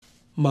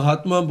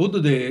महात्मा बुद्ध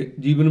के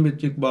जीवन में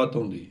एक बात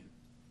आती है।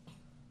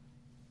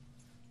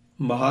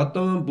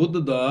 महात्मा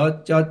बुद्ध का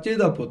चाचे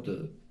का पुत्र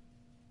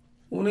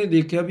उन्हें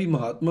देखा भी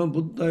महात्मा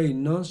बुद्ध का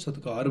इन्ना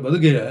सत्कार वध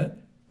गया है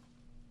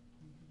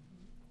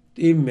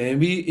तो मैं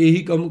भी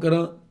यही काम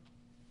करा।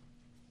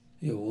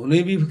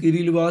 उन्हें भी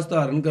फकीरी लिबास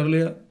धारण कर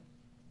लिया,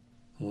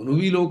 उन्होंने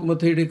भी लोग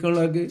मत्थे टेकन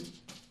लग गए।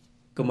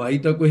 कमाई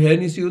तो कोई है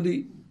नहीं सी उहदी,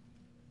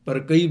 पर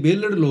कई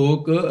बेलड़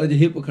लोग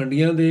अजिहे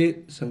पखंडियां दे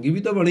संगी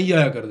भी तो बनी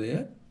जाया करते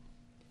हैं।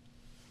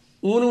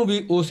 उन्होंने भी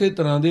उस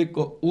तरह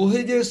के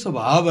उहे जे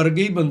सुभाव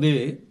वर्गे ही बंदे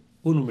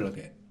उन्होंने मिल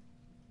गए।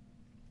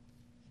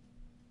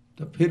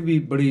 तो फिर भी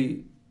बड़ी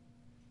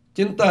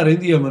चिंता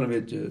रहिंदी है मन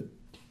विच।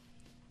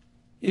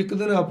 एक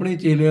दिन अपने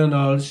चेलियां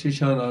नाल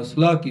शिष्यां नाल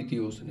सलाह की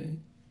उसने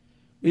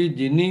भी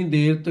जिन्नी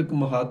देर तक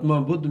महात्मा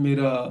बुद्ध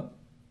मेरा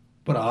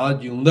भरा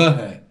जिउंदा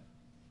है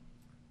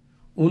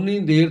उन्नी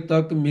देर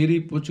तक मेरी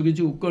पुछ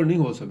गिछ उकड़ नहीं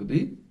हो सकती।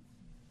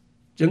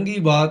 चंगी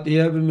बात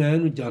यह है भी मैं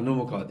इहनूं जानों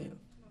मुका दियां,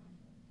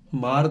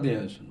 मार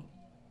दियां इसनूं।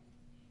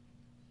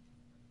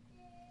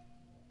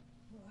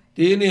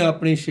 ते इहने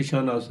अपने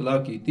शिष्यां नाल सलाह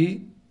की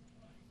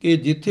कि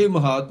जिथे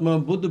महात्मा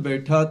बुद्ध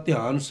बैठा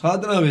ध्यान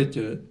साधना विच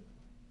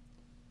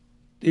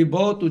ते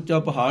बहुत उच्चा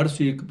पहाड़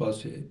सी एक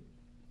पासे,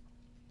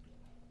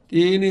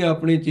 ते इहने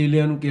अपने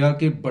चेलियां नूं कहा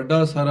कि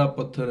बड़ा सारा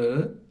पत्थर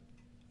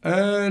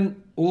ऐन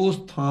उस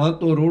थां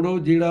तो रोड़ो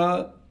जिहड़ा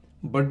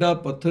बड़ा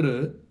पत्थर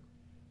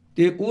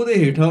ते उहदे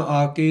हेठां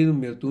आके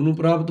मृत्यु नूं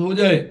प्राप्त हो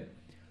जाए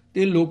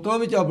ते लोकां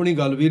विच अपनी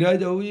गल भी रह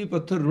जाऊ जी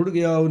पत्थर रुड़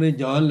गया, उन्हें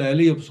जान लै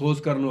लई, अफसोस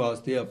करन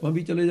वास्ते आपां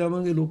भी चले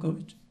जावांगे लोकां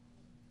विच।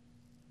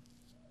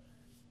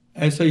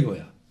 ऐसा ही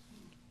होया,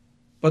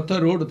 पत्थर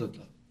रोड़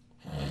दिता।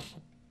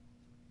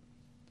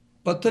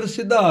 पत्थर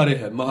सीधा आ रहा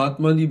है,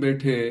 महात्मा जी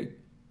बैठे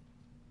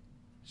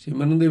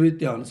सिमरन दे विच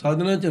ध्यान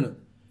साधना च न।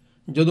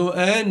 जदों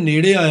ऐ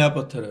नेड़े आया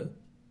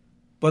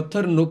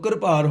पत्थर नुक्कर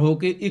पार हो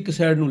के एक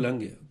साइड नूं लंघ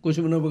गया, कुछ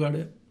भी ना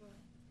बिगाड़िया।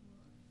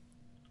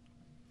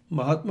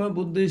 महात्मा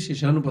बुद्ध के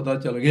शिष्यां नूं पता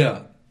चल गया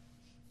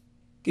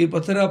कि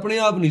पत्थर अपने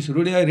आप नहीं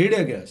सुरड़िया,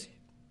 रेड़िया गया सी।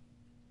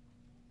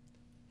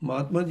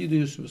 महात्मा जी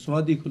की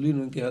समाधि खुली,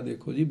 उन्होंने कहा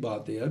देखो जी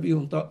बात यह है भी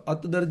हुण तां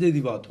अत दर्जे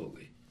की बात हो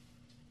गई।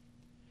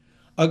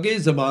 अगे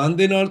जबान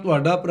दे नाल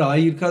तुहाडा भरा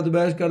ईरखा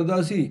दबैश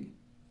करदा सी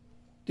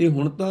ते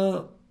हुण तां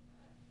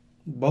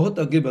बहुत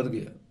अगे वध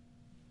गया।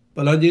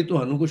 भला जे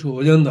तुहानूं कुछ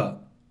हो जांदा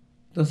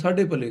तां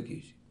साडे भले की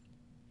सी,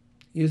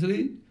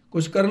 इसलिए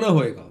कुछ करना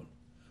होएगा।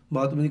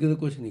 महात्मा जी कहते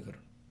कुछ नहीं करना।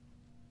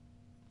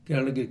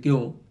 कहण लगे क्यों?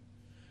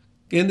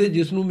 कहंदे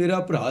जिसनूं मेरा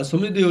भरा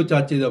समझदे हो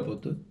चाचे का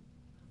पुत,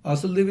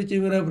 असल दे विच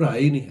मेरा भरा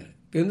ही नहीं है।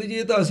 कहंदे जी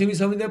ये तो असीं भी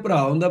समझदे भरा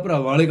हुंदा भरा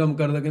वाले काम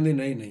करदा। कहंदे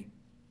नहीं नहीं,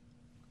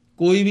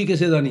 कोई भी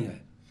किसी का नहीं है।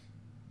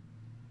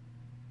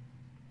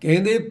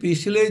 कहंदे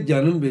पिछले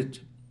जन्म विच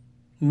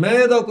मैं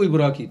इहदा कोई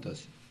बुरा कीता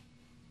सी,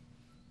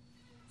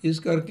 इस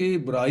करके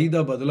बुराई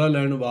का बदला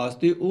लैण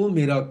वास्ते वो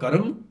मेरा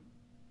कर्म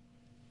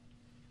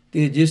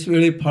ते जिस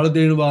वेले फल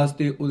देण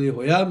वास्ते उहदे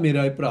होया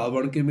मेरा भरा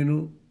बन के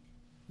मैनूं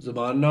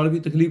ਜ਼ਬਾਨ ਨਾਲ भी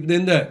तकलीफ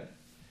देंदा है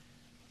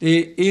ते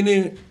इहने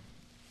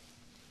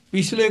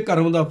पिछले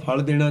कर्म का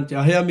फल देना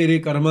चाहिया, मेरे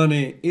कर्मां ने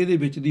इहदे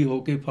विच दी हो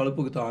के फल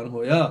भुगतान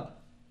होया।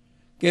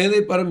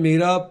 कहंदे पर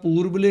मेरा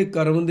पूर्वले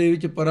कर्म दे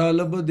विच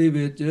परालभ दे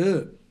विच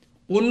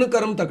पुण्य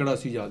कर्म तकड़ा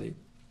सी ज़्यादा,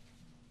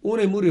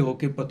 उहने मूहरे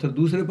होके पत्थर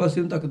दूसरे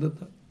पासे नूं धक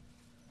दिता।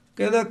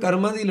 कहंदा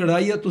कर्मां दी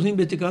लड़ाई आ, तुसीं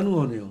विच काहनूं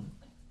आउंदे हो?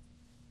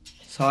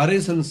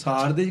 सारे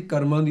संसार दे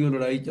कर्मां दी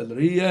लड़ाई चल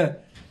रही है।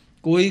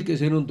 कोई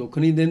किसी को दुख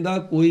नहीं देंदा,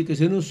 कोई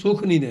किसी को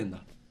सुख नहीं देंदा।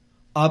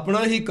 अपना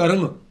ही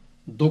कर्म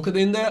दुख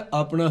देंदा है,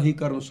 अपना ही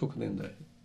कर्म सुख देंदा है।